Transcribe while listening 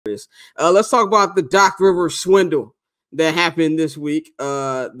Let's talk about the Doc Rivers swindle that happened this week.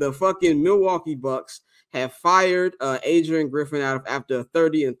 The fucking Milwaukee Bucks have fired Adrian Griffin after a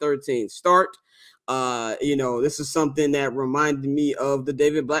 30-13 start. This is something that reminded me of the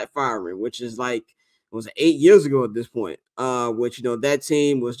David Black firing, which is like, it was 8 years ago at this point, which, that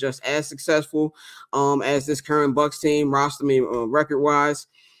team was just as successful as this current Bucks team record-wise.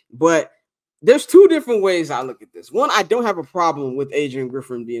 But there's two different ways I look at this. One, I don't have a problem with Adrian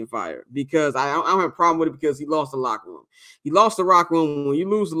Griffin being fired because I don't have a problem with it because he lost the locker room. He lost the locker room. When you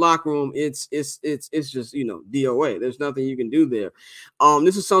lose the locker room, it's just, DOA. There's nothing you can do there.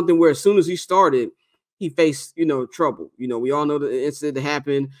 This is something where as soon as he started, he faced, trouble. We all know the incident that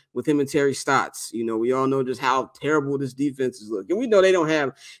happened with him and Terry Stotts. We all know just how terrible this defense is looking. We know they don't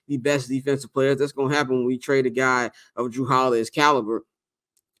have the best defensive players. That's going to happen when we trade a guy of Jrue Holiday's caliber.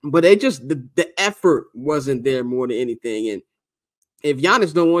 But they just, the effort wasn't there more than anything. And if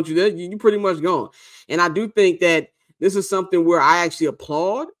Giannis don't want you there, you're pretty much gone. And I do think that this is something where I actually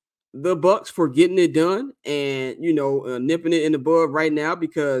applaud the Bucks for getting it done and, nipping it in the bud right now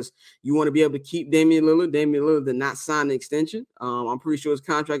because you want to be able to keep Damian Lillard. Damian Lillard did not sign an extension. I'm pretty sure his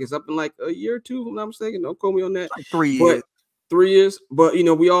contract is up in like a year or two, if I'm not mistaken. Don't quote me on that. Like 3 years. 3 years. But,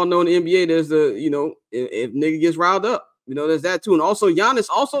 we all know in the NBA, there's the, if nigga gets riled up, there's that too. And also, Giannis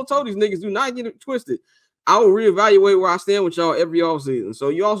also told these niggas, do not get it twisted. I will reevaluate where I stand with y'all every offseason. So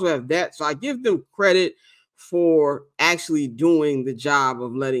you also have that. So I give them credit for actually doing the job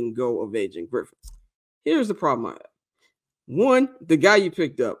of letting go of Adrian Griffin. Here's the problem I have. One, the guy you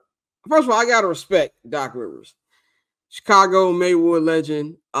picked up. First of all, I got to respect Doc Rivers. Chicago Maywood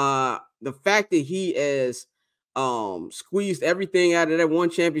legend. The fact that he has squeezed everything out of that one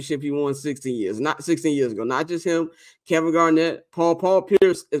championship he won 16 years ago. Not just him, Kevin Garnett, Paul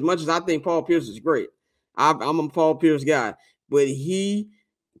Pierce. As much as I think Paul Pierce is great, I'm a Paul Pierce guy, but he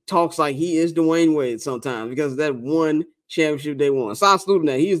talks like he is Dwayne Wade sometimes because of that one championship they won. So I salute him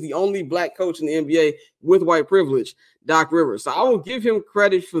that. He is the only black coach in the NBA with white privilege, Doc Rivers. So I will give him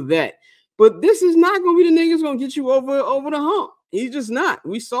credit for that. But this is not going to be the niggas going to get you over the hump. He's just not.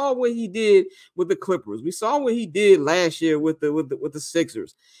 We saw what he did with the Clippers. We saw what he did last year with the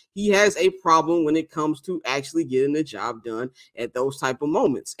Sixers. He has a problem when it comes to actually getting the job done at those type of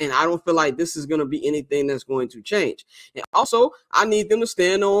moments. And I don't feel like this is going to be anything that's going to change. And also, I need them to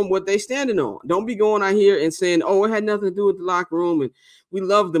stand on what they standing on. Don't be going out here and saying, oh, it had nothing to do with the locker room and we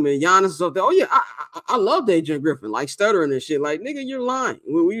love them. And Giannis is up there. Oh, yeah, I love Adrian Griffin, like stuttering and shit. Like, nigga, you're lying.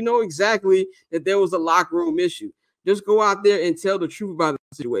 We know exactly that there was a locker room issue. Just go out there and tell the truth about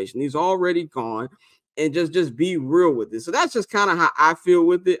the situation. He's already gone, and just be real with it. So that's just kind of how I feel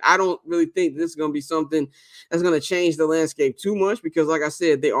with it. I don't really think this is going to be something that's going to change the landscape too much because, like I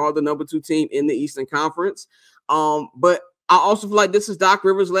said, they are the number 2 team in the Eastern Conference. But I also feel like this is Doc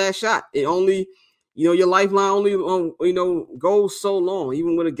Rivers' last shot. It only, your lifeline only, goes so long,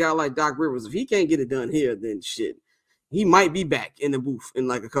 even with a guy like Doc Rivers. If he can't get it done here, then shit. He might be back in the booth in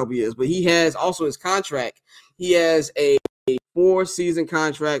like a couple years, but he has also his contract. He has a 4-season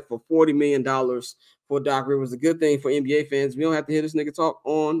contract for $40 million for Doc Rivers. The good thing for NBA fans, we don't have to hear this nigga talk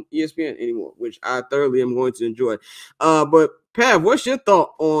on ESPN anymore, which I thoroughly am going to enjoy. But Pav, what's your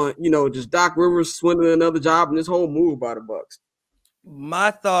thought on, just Doc Rivers swindling another job and this whole move by the Bucks?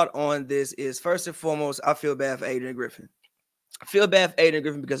 My thought on this is, first and foremost, I feel bad for Adrian Griffin. I feel bad for Adrian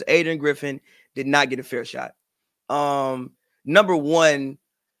Griffin because Adrian Griffin did not get a fair shot. Number one,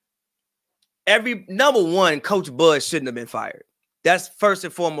 Coach Bud shouldn't have been fired. That's first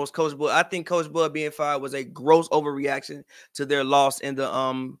and foremost, Coach Bud. I think Coach Bud being fired was a gross overreaction to their loss in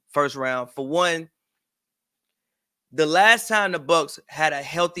the first round. For one, the last time the Bucks had a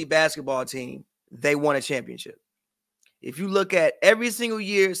healthy basketball team, they won a championship. If you look at every single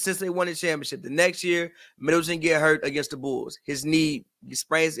year since they won the championship, the next year, Middleton get hurt against the Bulls. His knee, he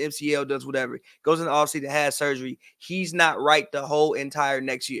sprains the MCL, does whatever. Goes in the offseason, has surgery. He's not right the whole entire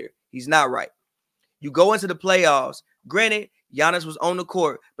next year. He's not right. You go into the playoffs. Granted, Giannis was on the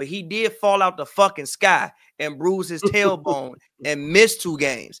court, but he did fall out the fucking sky and bruise his tailbone and miss 2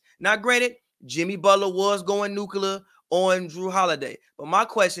 games. Now, granted, Jimmy Butler was going nuclear on Jrue Holiday. But my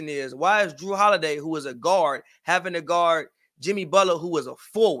question is, why is Jrue Holiday, who is a guard, having to guard Jimmy Butler, who was a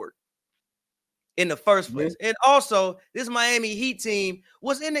forward in the first place? And also, this Miami Heat team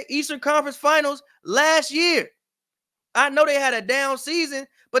was in the Eastern Conference Finals last year. I know they had a down season,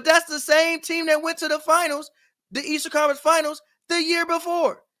 but that's the same team that went to the finals, the Eastern Conference Finals, the year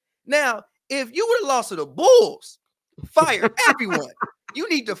before. Now, if you would have lost to the Bulls, fire everyone. You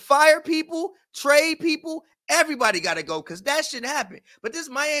need to fire people, trade people. Everybody got to go because that shit happened. But this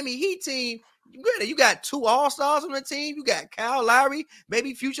Miami Heat team, You got 2 All-Stars on the team. You got Kyle Lowry,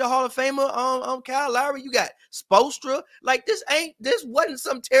 maybe future Hall of Famer Kyle Lowry. You got Spoelstra. Like, this wasn't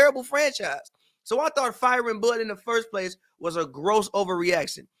some terrible franchise. So I thought firing Bud in the first place was a gross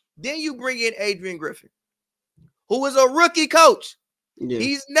overreaction. Then you bring in Adrian Griffin, who is a rookie coach. Yeah.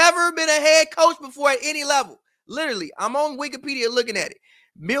 He's never been a head coach before at any level. Literally, I'm on Wikipedia looking at it.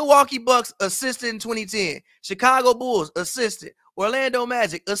 Milwaukee Bucks assistant in 2010. Chicago Bulls assistant. Orlando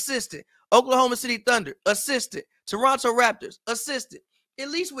Magic assistant. Oklahoma City Thunder assistant. Toronto Raptors assistant. At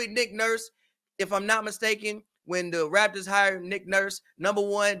least with Nick Nurse, if I'm not mistaken, when the Raptors hired Nick Nurse, number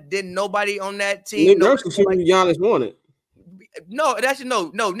one, didn't nobody on that team. Nick Nurse was who Giannis wanted. No, that's no.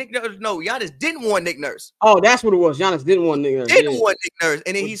 Nick Nurse. No, Giannis didn't want Nick Nurse. Oh, that's what it was. Giannis didn't want Nick Nurse. Didn't want Nick Nurse,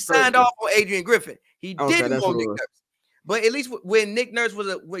 and then he signed off on Adrian Griffin. He didn't want Nick Nurse. But at least when Nick Nurse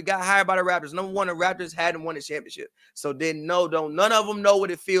got hired by the Raptors, number one, the Raptors hadn't won a championship. So none of them know what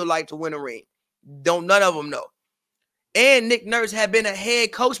it feels like to win a ring. None of them know. And Nick Nurse had been a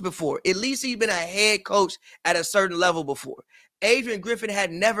head coach before. At least he's been a head coach at a certain level before. Adrian Griffin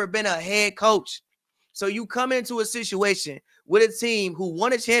had never been a head coach. So you come into a situation with a team who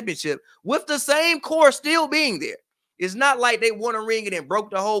won a championship with the same core still being there. It's not like they won a ring and then broke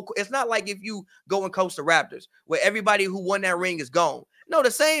the whole. It's not like if you go and coach the Raptors where everybody who won that ring is gone. No,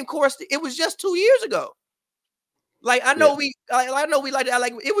 the same course. It was just 2 years ago. Like I know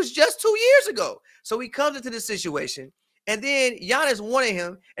it was just 2 years ago. So he comes into this situation, and then Giannis wanted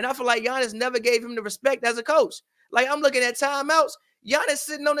him, and I feel like Giannis never gave him the respect as a coach. Like I'm looking at timeouts, Giannis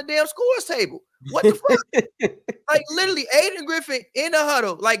sitting on the damn scores table. What the fuck? Like literally, Adrian Griffin in the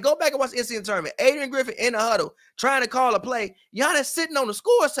huddle. Like go back and watch the NCAA tournament. Adrian Griffin in the huddle trying to call a play. Giannis sitting on the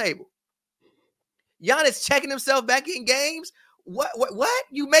scores table. Giannis checking himself back in games. What?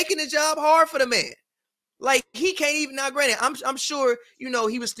 You making the job hard for the man? Like he can't even. Now, granted, I'm sure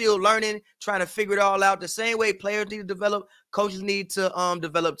he was still learning, trying to figure it all out. The same way players need to develop, coaches need to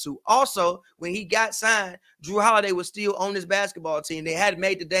develop too. Also, when he got signed, Drew Holiday was still on his basketball team. They hadn't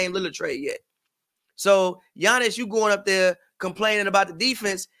made the Dame Lillard trade yet. So Giannis, you going up there complaining about the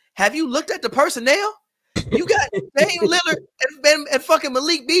defense? Have you looked at the personnel? You got Dame Lillard and fucking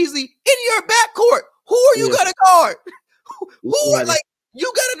Malik Beasley in your backcourt. Who are you gonna guard? Who are like?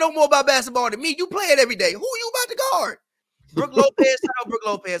 You gotta know more about basketball than me. You play it every day. Who are you about to guard? Brook Lopez, shout out Brook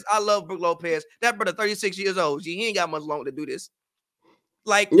Lopez. I love Brook Lopez. That brother, 36 years old. He ain't got much longer to do this.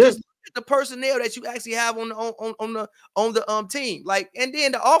 Like, just look at the personnel that you actually have on the team. Like, and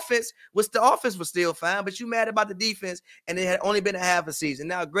then the offense was still fine, but you mad about the defense, and it had only been a half a season.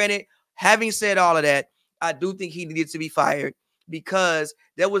 Now, granted, having said all of that, I do think he needed to be fired because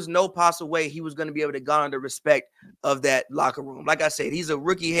there was no possible way he was going to be able to garner the respect of that locker room. Like I said, he's a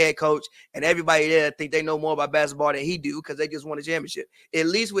rookie head coach, and everybody there think they know more about basketball than he do because they just won a championship. At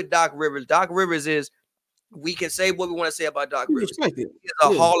least with Doc Rivers. Doc Rivers we can say what we want to say about Doc Rivers. He's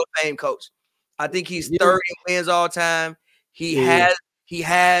a Hall of Fame coach. I think he's third in wins all time. He has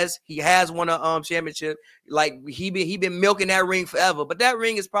won a championship. Like he been milking that ring forever, but that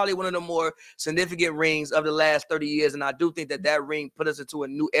ring is probably one of the more significant rings of the last 30 years. And I do think that ring put us into a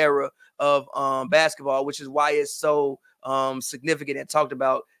new era of basketball, which is why it's so significant and talked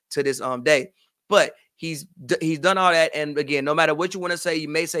about to this day. But he's done all that. And again, no matter what you want to say, you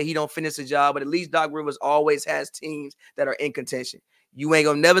may say he don't finish the job, but at least Doc Rivers always has teams that are in contention. You ain't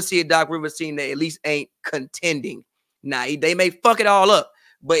gonna never see a Doc Rivers team that at least ain't contending. Now, they may fuck it all up,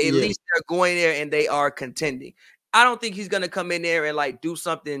 but at least they're going there and they are contending. I don't think he's going to come in there and like do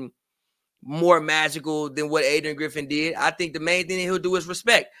something more magical than what Adrian Griffin did. I think the main thing that he'll do is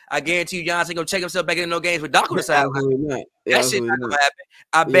respect. I guarantee you Giannis ain't going to check himself back in no games with Doc on the sideline. That shit not going to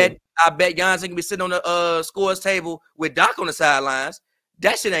happen. I bet Giannis ain't going to be sitting on the scores table with Doc on the sidelines.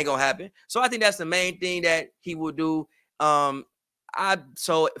 That shit ain't going to happen. So I think that's the main thing that he will do.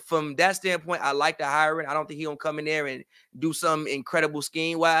 So from that standpoint, I like the hiring. I don't think he's gonna come in there and do something incredible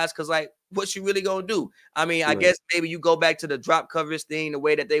scheme wise. Cause like, what you really gonna do? I mean, I guess maybe you go back to the drop coverage thing, the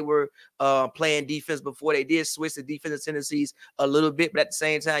way that they were playing defense before. They did switch the defensive tendencies a little bit, but at the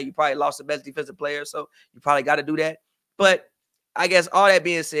same time, you probably lost the best defensive player, so you probably got to do that. But I guess all that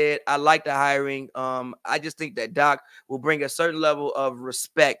being said, I like the hiring. I just think that Doc will bring a certain level of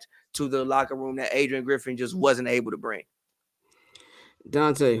respect to the locker room that Adrian Griffin just wasn't able to bring.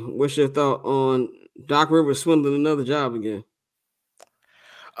 Dante, what's your thought on Doc Rivers swindling another job again?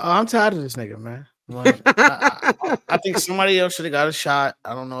 I'm tired of this nigga, man. Like, I think somebody else should have got a shot.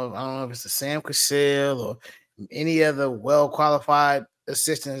 I don't know if it's the Sam Cassell or any other well-qualified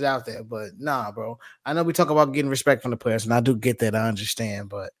assistants out there, but nah, bro. I know we talk about getting respect from the players, and I do get that. I understand,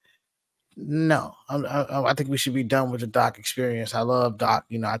 but No, I think we should be done with the Doc experience. I love Doc.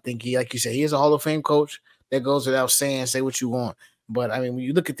 You know, I think he, like you said, he is a Hall of Fame coach. That goes without saying. Say what you want, but I mean, when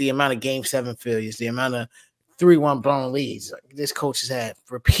you look at the amount of Game 7 failures, the amount of 3-1 blown leads, this coach has had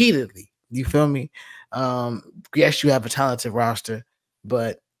repeatedly. You feel me? Yes, you have a talented roster,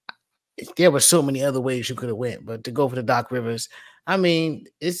 but there were so many other ways you could have went. But to go for the Doc Rivers, I mean,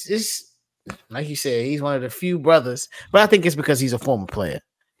 it's like you said, he's one of the few brothers, but I think it's because he's a former player.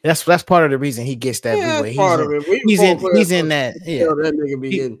 That's part of the reason he gets that leeway. He's in that. Yeah, that nigga be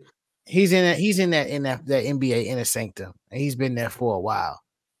getting. He's in that NBA inner sanctum, and he's been there for a while.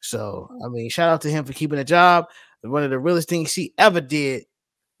 So I mean, shout out to him for keeping a job. One of the realest things he ever did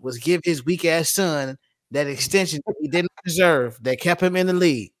was give his weak ass son that extension that he didn't deserve, that kept him in the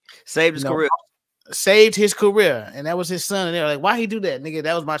league. Saved his career. Saved his career, and that was his son. And they're like, "Why he do that, nigga?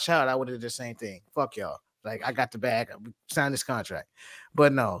 That was my child. I would have did the same thing. Fuck y'all. Like, I got the bag. I signed this contract."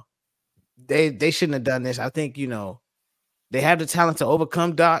 But no, they shouldn't have done this. I think, you know, they have the talent to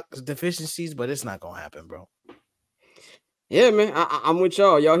overcome Doc's deficiencies, but it's not gonna happen, bro. Yeah, man, I'm with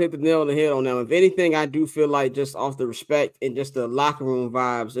y'all. Y'all hit the nail on the head on that. If anything, I do feel like just off the respect and just the locker room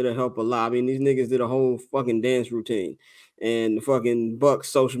vibes, it'll help a lot. I mean, these niggas did a whole fucking dance routine, and the fucking Bucks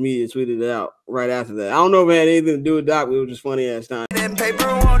social media tweeted it out right after that. I don't know if it had anything to do with Doc. It was just funny ass time. Paper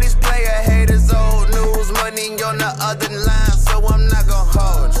on these player haters, old news, money on the other line, so I'm not gonna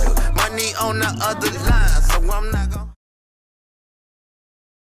hold you. Money on the other line, so I'm not gonna.